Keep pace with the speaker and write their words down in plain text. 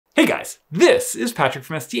guys, this is Patrick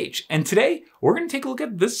from STH, and today we're going to take a look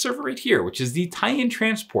at this server right here, which is the Tyan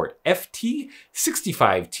Transport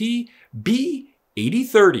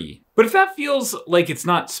FT65T-B8030. But if that feels like it's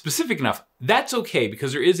not specific enough, that's okay,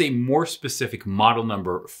 because there is a more specific model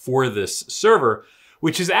number for this server,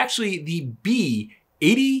 which is actually the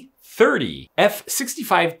B8030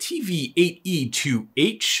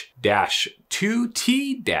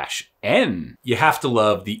 F65TV8E2H-2T-N. You have to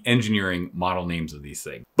love the engineering model names of these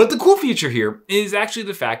things. But the cool feature here is actually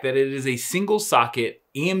the fact that it is a single socket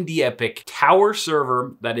AMD EPYC tower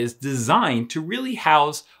server that is designed to really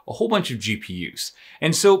house a whole bunch of GPUs.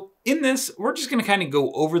 And so in this, we're just gonna kind of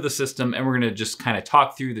go over the system and we're gonna just kind of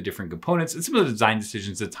talk through the different components and some of the design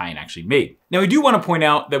decisions that Tyan actually made. Now, we do want to point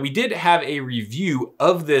out that we did have a review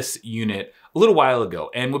of this unit a little while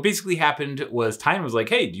ago. And what basically happened was Tyan was like,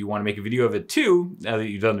 hey, do you want to make a video of it too, now that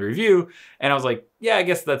you've done the review? And I was like, yeah, I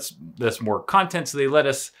guess that's more content. So they let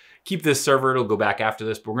us keep this server. It'll go back after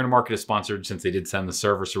this, but we're going to mark it as sponsored since they did send the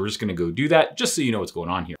server. So we're just going to go do that just so you know what's going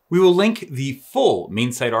on here. We will link the full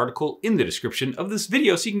main site article in the description of this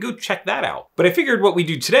video so you can go check that out. But I figured what we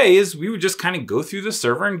do today is we would just kind of go through the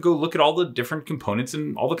server and go look at all the different components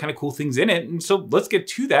and all the kind of cool things in it. And so let's get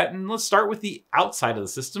to that, and let's start with the outside of the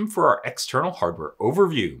system for our external hardware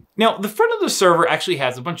overview. Now, the front of the server actually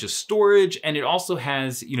has a bunch of storage, and it also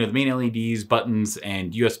has, you know, the main LEDs, buttons,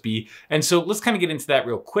 and USB. And so let's kind of get into that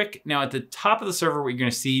real quick. Now, at the top of the server, what you're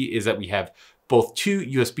going to see is that we have both two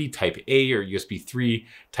USB Type A or USB 3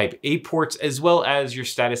 Type A ports, as well as your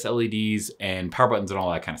status LEDs and power buttons and all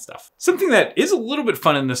that kind of stuff. Something that is a little bit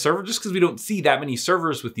fun in this server, just because we don't see that many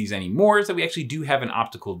servers with these anymore, is that we actually do have an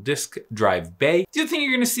optical disk drive bay. The other thing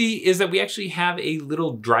you're going to see is that we actually have a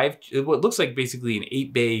little drive, what looks like basically an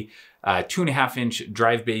 8-bay 2.5-inch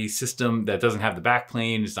drive bay system that doesn't have the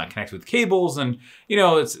backplane. It's not connected with cables, and you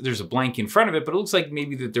know, there's a blank in front of it, but it looks like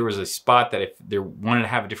maybe that there was a spot that if they wanted to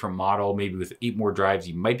have a different model, maybe with 8 more drives,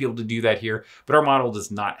 you might be able to do that here, but our model does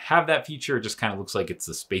not have that feature. It just kind of looks like it's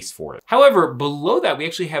the space for it. However, below that, we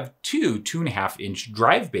actually have two 2.5-inch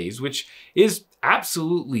drive bays, which is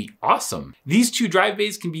absolutely awesome. These two drive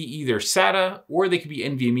bays can be either SATA or they could be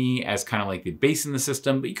NVMe as kind of like the base in the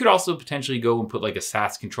system, but you could also potentially go and put like a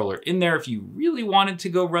SAS controller in there if you really wanted to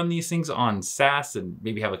go run these things on SAS and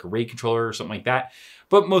maybe have like a RAID controller or something like that.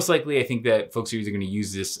 But most likely, I think that folks are either going to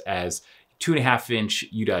use this as 2.5-inch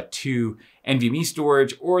U.2 NVMe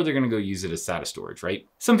storage, or they're going to go use it as SATA storage, right?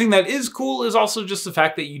 Something that is cool is also just the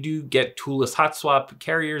fact that you do get toolless hot swap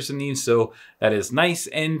carriers in these, so that is nice.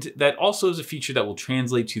 And that also is a feature that will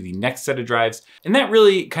translate to the next set of drives. And that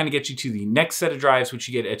really kind of gets you to the next set of drives, which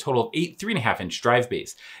you get a total of 8 3.5-inch drive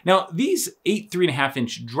bays. Now, these 8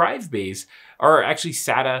 3.5-inch drive bays are actually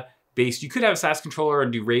SATA based. You could have a SAS controller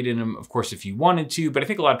and do RAID in them, of course, if you wanted to, but I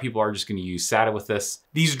think a lot of people are just going to use SATA with this.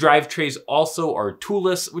 These drive trays also are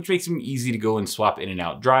toolless, which makes them easy to go and swap in and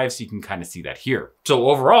out drives, so you can kind of see that here. So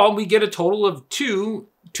overall, we get a total of two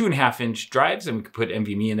 2.5-inch drives, and we could put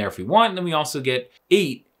NVMe in there if we want, and then we also get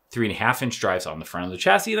 8 3.5-inch drives on the front of the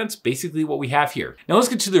chassis. That's basically what we have here. Now let's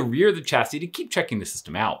get to the rear of the chassis to keep checking the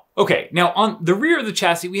system out. Okay, now on the rear of the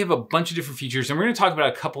chassis, we have a bunch of different features, and we're gonna talk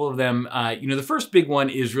about a couple of them. You know, the first big one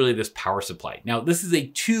is really this power supply. Now, this is a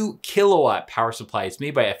 2 kilowatt power supply. It's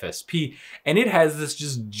made by FSP, and it has this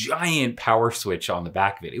just giant power switch on the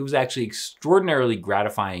back of it. It was actually extraordinarily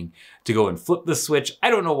gratifying to go and flip the switch. I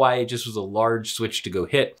don't know why, it just was a large switch to go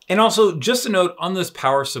hit. And also, just a note on this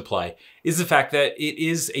power supply is the fact that it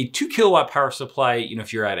is a 2 kilowatt power supply, you know,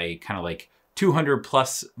 if you're at a kind of like 200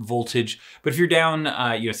 plus voltage. But if you're down,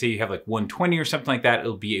 you know, say you have like 120 or something like that,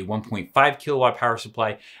 it'll be a 1.5 kilowatt power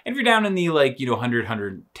supply. And if you're down in the like, you know, 100,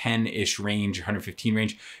 110-ish range, 115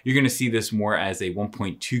 range, you're gonna see this more as a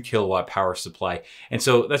 1.2 kilowatt power supply. And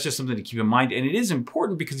so that's just something to keep in mind. And it is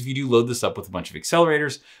important because if you do load this up with a bunch of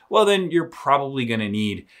accelerators, well, then you're probably gonna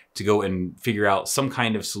need to go and figure out some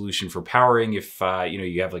kind of solution for powering. If, you know,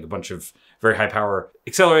 you have like a bunch of very high power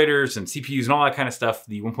accelerators and CPUs and all that kind of stuff,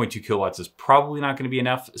 the 1.2 kilowatts is probably not going to be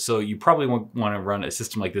enough. So you probably want to run a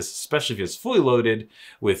system like this, especially if it's fully loaded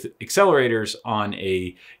with accelerators on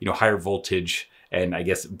a, you know, higher voltage and I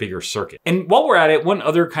guess bigger circuit. And while we're at it, one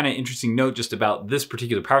other kind of interesting note just about this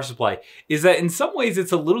particular power supply is that in some ways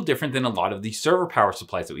it's a little different than a lot of the server power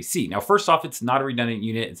supplies that we see. Now, first off, it's not a redundant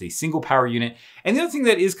unit, it's a single power unit. And the other thing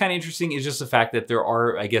that is kind of interesting is just the fact that there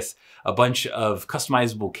are, I guess, a bunch of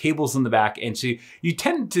customizable cables in the back. And so you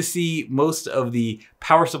tend to see most of the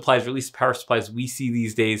power supplies, or at least power supplies we see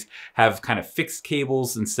these days, have kind of fixed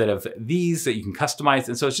cables instead of these that you can customize.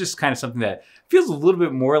 And so it's just kind of something that feels a little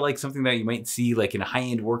bit more like something that you might see like in a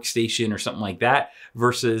high-end workstation or something like that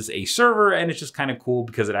versus a server. And it's just kind of cool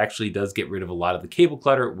because it actually does get rid of a lot of the cable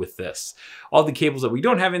clutter with this. All the cables that we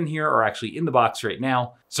don't have in here are actually in the box right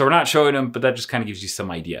now, so we're not showing them, but that just kind of gives you some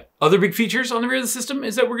idea. Other big features on the rear of the system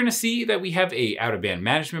is that we're gonna see that we have a out-of-band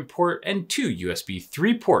management port and 2 USB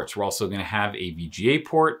 3 ports. We're also gonna have a VGA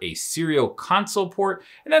port, a serial console port,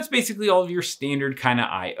 and that's basically all of your standard kind of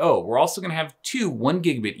I/O. We're also gonna have 2 1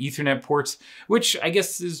 gigabit Ethernet ports, which I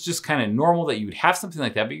guess is just kind of normal that you would have something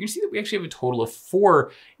like that, but you can see that we actually have a total of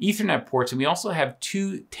 4 Ethernet ports, and we also have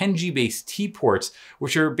 2 10G base T ports,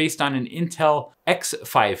 which are based on an Intel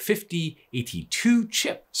X550-AT2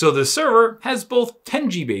 chip. So the server has both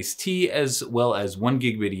 10G base T as well as 1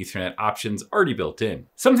 gigabit Ethernet options already built in.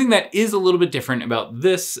 Something that is a little bit different about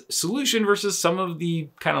this solution versus some of the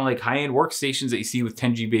kind of like high-end workstations that you see with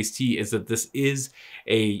 10G base T is that this is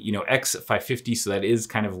a X550, so that is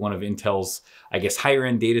kind of one of Intel's, I guess, higher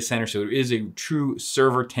end data center. So it is a true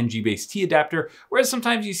server 10G base T adapter, whereas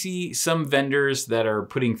sometimes you see some vendors that are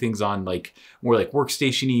putting things on like more like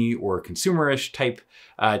workstation-y or consumerish type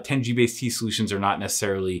 10G base T solutions are not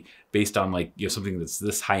necessarily based on like, something that's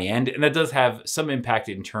this high end. And that does have some impact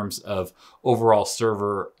in terms of overall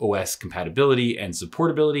server OS compatibility and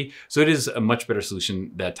supportability. So it is a much better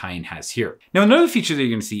solution that Tyan has here. Now, another feature that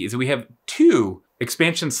you're gonna see is that we have 2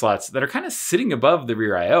 expansion slots that are kind of sitting above the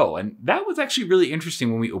rear I/O. And that was actually really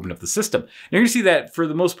interesting when we opened up the system. You're gonna see that for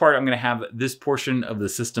the most part, I'm gonna have this portion of the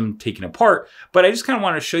system taken apart, but I just kind of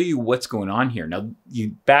want to show you what's going on here. Now,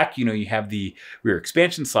 you have the rear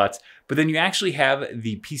expansion slots, but then you actually have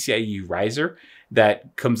the PCIe riser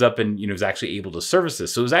that comes up and is actually able to service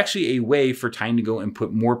this. So it was actually a way for Tyan to go and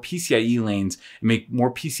put more PCIe lanes and make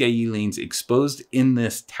more PCIe lanes exposed in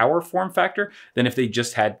this tower form factor than if they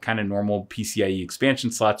just had kind of normal PCIe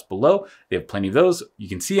expansion slots below. They have plenty of those. You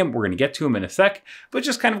can see them. We're going to get to them in a sec, but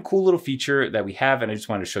just kind of a cool little feature that we have, and I just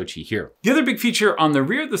wanted to show it to you here. The other big feature on the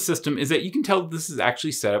rear of the system is that you can tell this is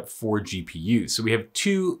actually set up for GPUs. So we have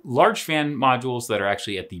 2 large fan modules that are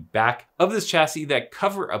actually at the back of this chassis that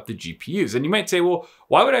cover up the GPUs. And you might say, well,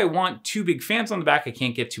 why would I want 2 big fans on the back? I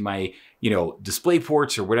can't get to my display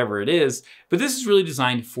ports or whatever it is, but this is really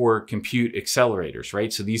designed for compute accelerators,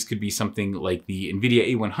 right? So these could be something like the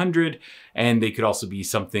NVIDIA A100, and they could also be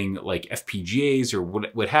something like FPGAs or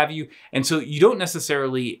what have you. And so you don't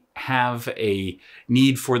necessarily have a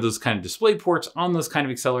need for those kind of display ports on those kind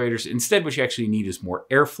of accelerators. Instead, what you actually need is more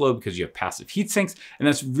airflow because you have passive heat sinks, and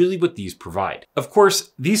that's really what these provide. Of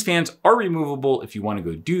course, these fans are removable if you want to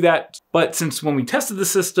go do that, but since when we tested the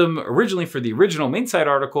system originally for the original main site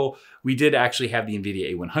article, we did actually have the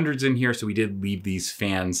NVIDIA A100s in here, so we did leave these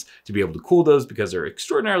fans to be able to cool those because they're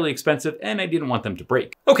extraordinarily expensive and I didn't want them to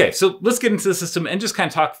break. Okay, so let's get into the system and just kind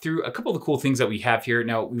of talk through a couple of the cool things that we have here.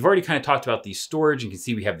 Now, we've already kind of talked about the storage. You can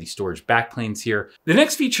see we have the storage backplanes here. The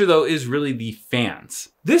next feature though is really the fans.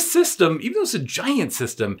 This system, even though it's a giant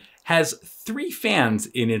system, has 3 fans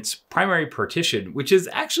in its primary partition, which is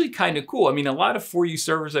actually kind of cool. I mean, a lot of 4U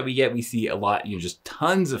servers that we get, we see a lot, just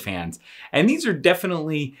tons of fans. And these are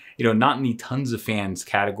definitely, not in the tons of fans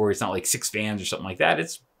category. It's not like 6 fans or something like that.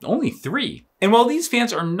 It's only 3. And while these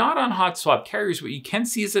fans are not on hot swap carriers, what you can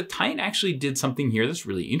see is that Tyan actually did something here that's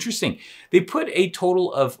really interesting. They put a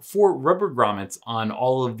total of 4 rubber grommets on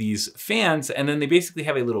all of these fans, and then they basically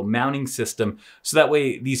have a little mounting system. So that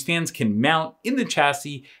way these fans can mount in the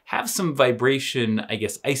chassis, have some vibration, I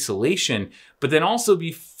guess, isolation, but then also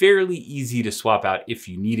be fairly easy to swap out if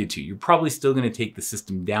you needed to. You're probably still gonna take the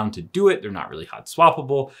system down to do it. They're not really hot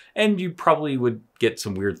swappable, and you probably would get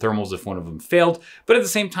some weird thermals if one of them failed. But at the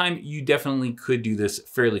same time, you definitely could do this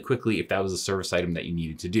fairly quickly if that was a service item that you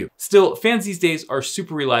needed to do. Still, fans these days are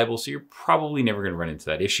super reliable, so you're probably never gonna run into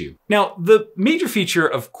that issue. Now, the major feature,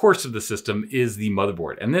 of course, of the system is the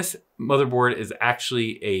motherboard. And this motherboard is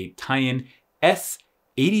actually a Tyan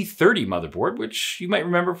S8030 motherboard, which you might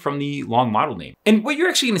remember from the long model name. And what you're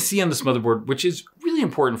actually gonna see on this motherboard, which is really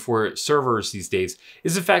important for servers these days,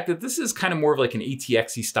 is the fact that this is kind of more of like an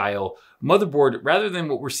ATX style motherboard rather than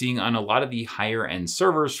what we're seeing on a lot of the higher end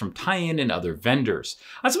servers from Tyan and other vendors.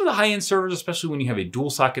 On some of the high end servers, especially when you have a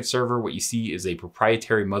dual socket server, what you see is a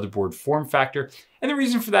proprietary motherboard form factor. And the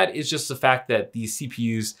reason for that is just the fact that these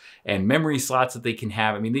CPUs and memory slots that they can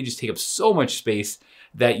have, I mean, they just take up so much space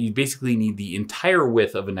that you basically need the entire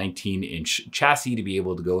width of a 19-inch chassis to be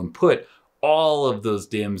able to go and put all of those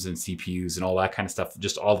DIMMs and CPUs and all that kind of stuff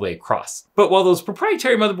just all the way across. But while those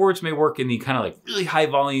proprietary motherboards may work in the kind of like really high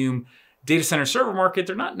volume data center server market,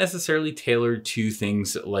 they're not necessarily tailored to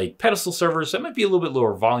things like pedestal servers that might be a little bit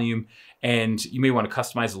lower volume and you may want to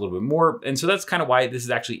customize a little bit more. And so that's kind of why this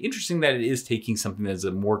is actually interesting, that it is taking something that's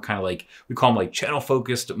a more kind of like, we call them like channel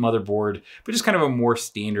focused motherboard, but just kind of a more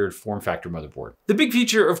standard form factor motherboard. The big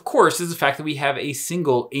feature, of course, is the fact that we have a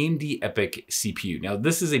single AMD EPYC CPU. Now,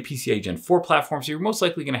 this is a PCIe Gen 4 platform, so you're most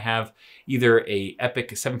likely going to have either a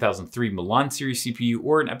EPYC 7003 Milan series CPU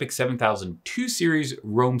or an EPYC 7002 series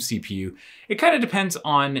Rome CPU. It kind of depends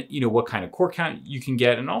on, you know, what kind of core count you can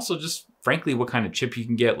get, and also just frankly what kind of chip you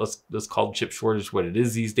can get. Let's call the chip shortage what it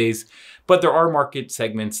is these days. But there are market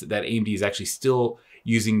segments that AMD is actually still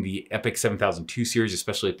using the EPYC 7002 series,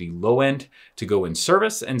 especially at the low end, to go in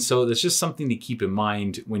service. And so that's just something to keep in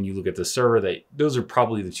mind when you look at the server, that those are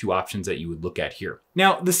probably the two options that you would look at here.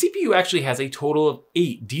 Now, the CPU actually has a total of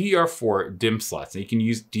 8 DDR4 DIMM slots. Now, you can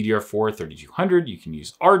use DDR4 3200, you can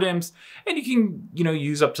use RDIMMs, and you can, you know,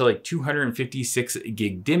 use up to like 256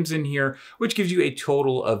 gig DIMMs in here, which gives you a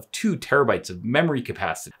total of 2 terabytes of memory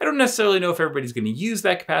capacity. I don't necessarily know if everybody's going to use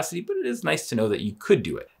that capacity, but it is nice to know that you could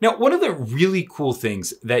do it. Now, one of the really cool things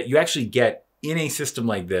that you actually get in a system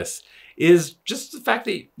like this is just the fact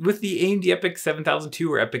that with the AMD EPYC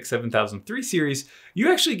 7002 or EPYC 7003 series,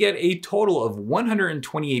 you actually get a total of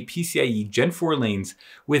 128 PCIe Gen 4 lanes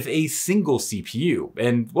with a single CPU.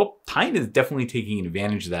 And well, Tyan is definitely taking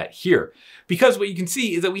advantage of that here, because what you can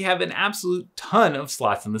see is that we have an absolute ton of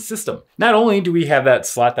slots in the system. Not only do we have that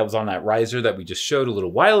slot that was on that riser that we just showed a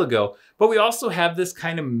little while ago, but we also have this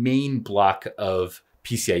kind of main block of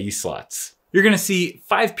PCIe slots. You're going to see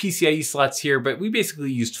 5 PCIe slots here, but we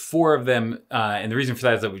basically used 4 of them. And the reason for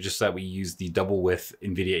that is that we used the double width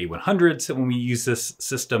NVIDIA A100s when we use this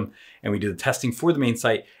system, and we did the testing for the main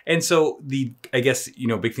site. And so I guess, you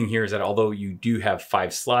know, big thing here is that although you do have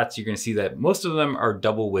 5 slots, you're going to see that most of them are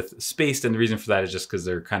double width spaced. And the reason for that is just because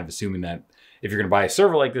they're kind of assuming that if you're going to buy a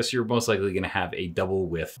server like this, you're most likely going to have a double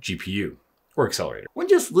width GPU or accelerator. One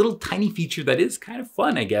just little tiny feature that is kind of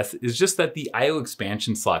fun, I guess, is just that the IO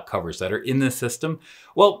expansion slot covers that are in this system,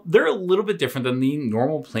 well, they're a little bit different than the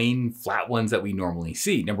normal plain flat ones that we normally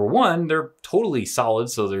see. Number one, they're totally solid,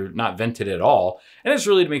 so they're not vented at all. And it's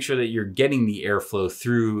really to make sure that you're getting the airflow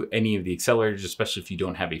through any of the accelerators, especially if you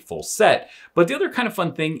don't have a full set. But the other kind of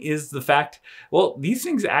fun thing is the fact, well, these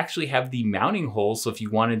things actually have the mounting holes. So if you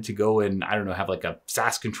wanted to go and, I don't know, have like a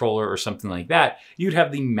SAS controller or something like that, you'd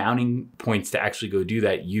have the mounting points to actually go do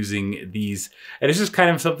that using these. And it's just kind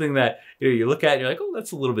of something that, you know, you look at and you're like, oh,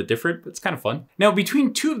 that's a little bit different, but it's kind of fun. Now,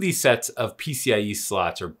 between 2 of these sets of PCIe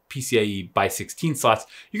slots or PCIe by 16 slots,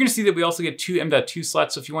 you're going to see that we also get 2 M.2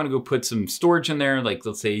 slots. So if you want to go put some storage in there, like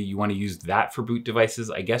let's say you want to use that for boot devices,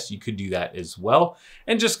 I guess you could do that as well.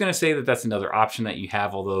 And just going to say that that's another option that you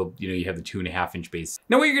have, although, you know, you have the 2.5-inch base.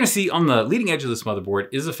 Now, what you're going to see on the leading edge of this motherboard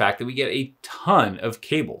is the fact that we get a ton of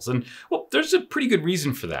cables. And well, there's a pretty good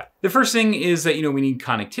reason for that. The first thing is that, you know, we need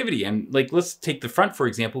connectivity. And like, let's take the front, for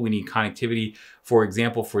example, we need connectivity, for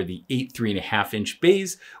example, for the 8 3.5-inch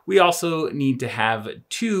bays. We also need to have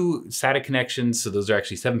 2 SATA connections. So those are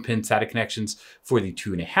actually 7-pin SATA connections for the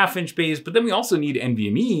 2.5-inch bays. But then we also need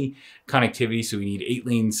NVMe connectivity. So we need 8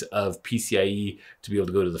 lanes of PCIe to be able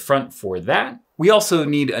to go to the front for that. We also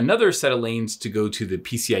need another set of lanes to go to the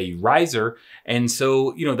PCIe riser. And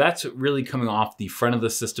so, you know, that's really coming off the front of the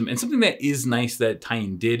system. And something that is nice that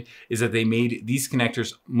Tyan did is that they made these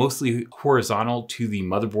connectors mostly horizontal to the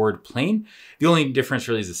motherboard plane. The only difference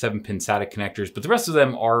really is the 7-pin SATA connectors, but the rest of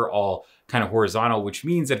them are all kind of horizontal, which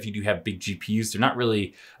means that if you do have big GPUs, they're not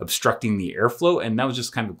really obstructing the airflow. And that was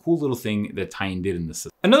just kind of a cool little thing that Tyan did in the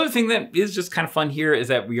system. Another thing that is just kind of fun here is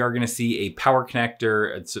that we are going to see a power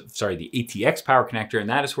connector, sorry, the ATX power connector, and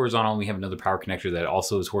that is horizontal. And we have another power connector that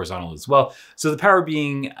also is horizontal as well. So the power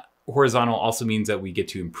being horizontal also means that we get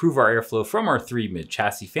to improve our airflow from our 3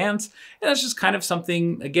 mid-chassis fans. And that's just kind of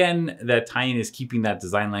something, again, that Tyan is keeping that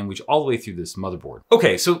design language all the way through this motherboard.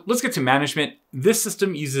 Okay, so let's get to management. This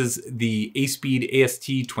system uses the ASPEED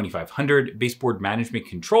AST2500 baseboard management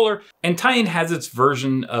controller, and Tyan has its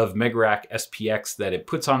version of MegaRack SPX that it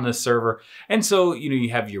puts on this server. And so, you know,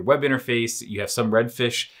 you have your web interface, you have some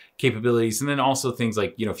Redfish capabilities, and then also things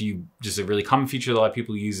like, you know, if you, just a really common feature that a lot of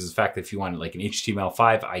people use is the fact that if you want like an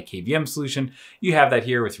HTML5 IKVM solution, you have that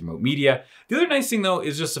here with remote media. The other nice thing though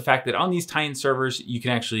is just the fact that on these Tyan servers, you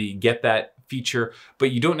can actually get that feature,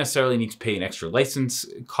 but you don't necessarily need to pay an extra license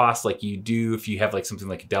cost like you do if you have like something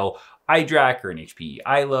like a Dell iDRAC or an HPE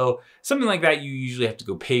iLO, something like that. You usually have to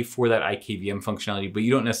go pay for that IKVM functionality, but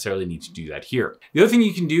you don't necessarily need to do that here. The other thing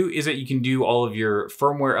you can do is that you can do all of your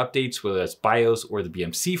firmware updates, whether that's BIOS or the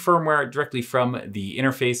BMC firmware, directly from the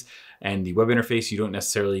interface. and the web interface, you don't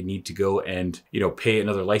necessarily need to go and, pay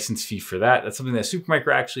another license fee for that. That's something that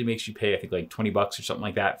Supermicro actually makes you pay, I think like 20 bucks or something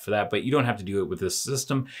like that for that, but you don't have to do it with this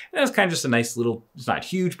system. And that's kind of just a nice little, it's not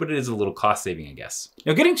huge, but it is a little cost saving, I guess.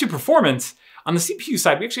 Now getting to performance, on the CPU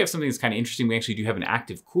side, we actually have something that's kind of interesting. We actually do have an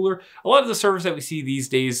active cooler. A lot of the servers that we see these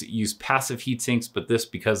days use passive heat sinks, but this,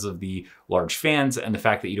 because of the large fans and the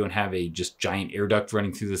fact that you don't have a just giant air duct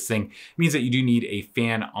running through this thing, means that you do need a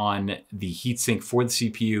fan on the heatsink for the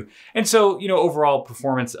CPU. And so, overall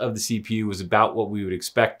performance of the CPU was about what we would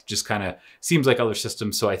expect, just kind of seems like other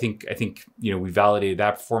systems. So I think, we validated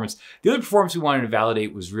that performance. The other performance we wanted to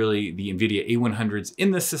validate was really the NVIDIA A100s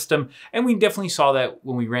in the system. And we definitely saw that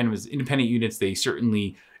when we ran them as independent units, they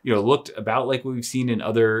certainly looked about like what we've seen in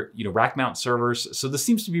other rack mount servers. So this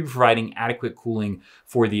seems to be providing adequate cooling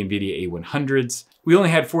for the NVIDIA A100s. We only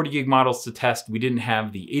had 40 gig models to test. We didn't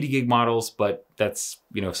have the 80 gig models, but that's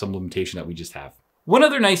some limitation that we just have. One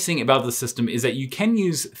other nice thing about the system is that you can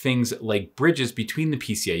use things like bridges between the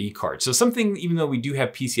PCIe cards. So something, even though we do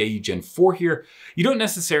have PCIe Gen 4 here, you don't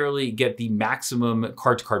necessarily get the maximum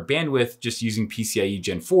card-to-card bandwidth just using PCIe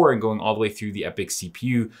Gen 4 and going all the way through the EPYC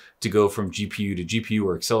CPU to go from GPU to GPU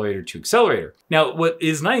or accelerator to accelerator. Now, what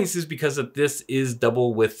is nice is because of this is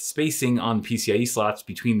double width spacing on PCIe slots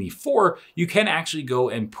between the 4, you can actually go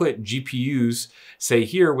and put GPUs, say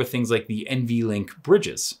here, with things like the NVLink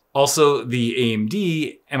bridges. Also, the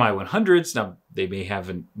AMD MI100s, now they may have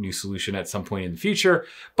a new solution at some point in the future,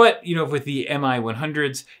 but with the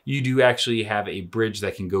MI100s, you do actually have a bridge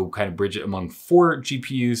that can go kind of bridge it among 4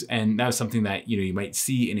 GPUs, and that is something that you might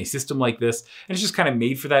see in a system like this, and it's just kind of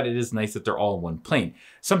made for that. It is nice that they're all in one plane.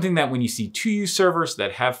 Something that when you see 2U servers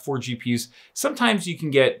that have 4 GPUs, sometimes you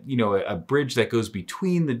can get a bridge that goes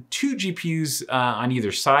between the 2 GPUs on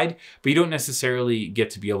either side, but you don't necessarily get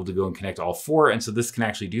to be able to go and connect all 4, and so this can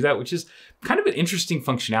actually do that, which is kind of an interesting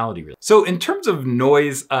functionality, really. So in terms of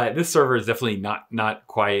noise, this server is definitely not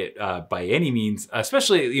quiet by any means,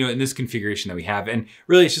 especially in this configuration that we have. And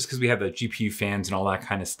really, it's just because we have the GPU fans and all that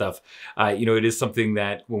kind of stuff. It is something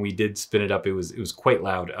that when we did spin it up, it was quite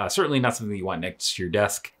loud. Certainly not something that you want next to your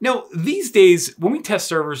desk. Now, these days, when we test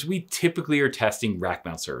servers, we typically are testing rack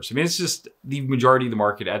mount servers. I mean, it's just the majority of the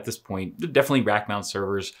market at this point. They're definitely rack mount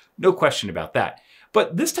servers, no question about that.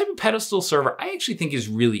 But this type of pedestal server, I actually think is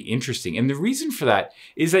really interesting. And the reason for that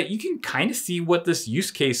is that you can kind of see what this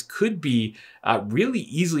use case could be really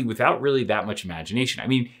easily without really that much imagination. I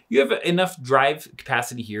mean, you have enough drive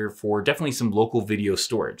capacity here for definitely some local video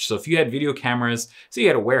storage. So if you had video cameras, say you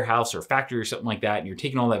had a warehouse or a factory or something like that, and you're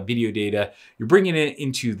taking all that video data, you're bringing it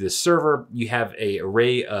into this server, you have an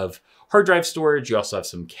array of hard drive storage, you also have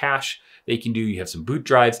some cache they can do, you have some boot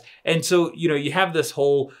drives. And so, you have this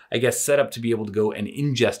whole, I guess, setup to be able to go and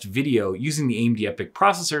ingest video using the AMD EPYC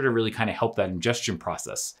processor to really kind of help that ingestion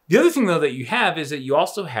process. The other thing though that you have is that you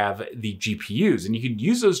also have the GPUs, and you could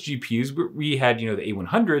use those GPUs. We had, the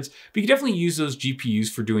A100s, but you could definitely use those GPUs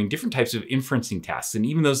for doing different types of inferencing tasks. And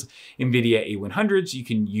even those NVIDIA A100s, you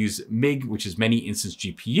can use MIG, which is many instance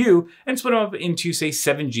GPU, and split them up into say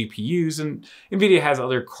 7 GPUs. And NVIDIA has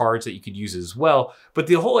other cards that you could use as well. But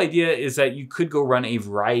the whole idea is that you could go run a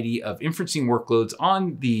variety of inferencing workloads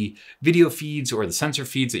on the video feeds or the sensor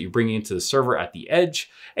feeds that you're bringing into the server at the edge.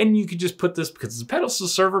 And you could just put this, because it's a pedestal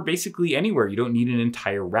server, basically anywhere. You don't need an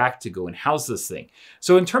entire rack to go and house this thing.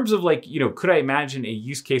 So in terms of like, could I imagine a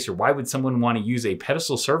use case, or why would someone want to use a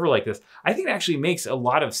pedestal server like this? I think it actually makes a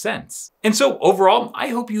lot of sense. And so overall, I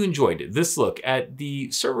hope you enjoyed this look at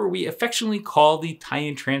the server we affectionately call the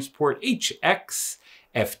Tyan Transport HX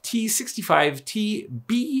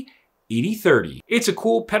FT65T-B8030. It's a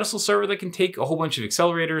cool pedestal server that can take a whole bunch of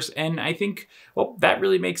accelerators, and I think, well, that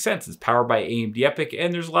really makes sense. It's powered by AMD EPYC,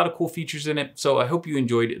 and there's a lot of cool features in it, so I hope you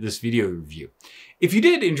enjoyed this video review. If you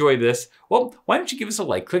did enjoy this, well, why don't you give us a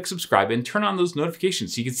like, click subscribe, and turn on those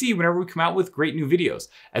notifications so you can see whenever we come out with great new videos.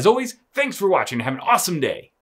 As always, thanks for watching and have an awesome day.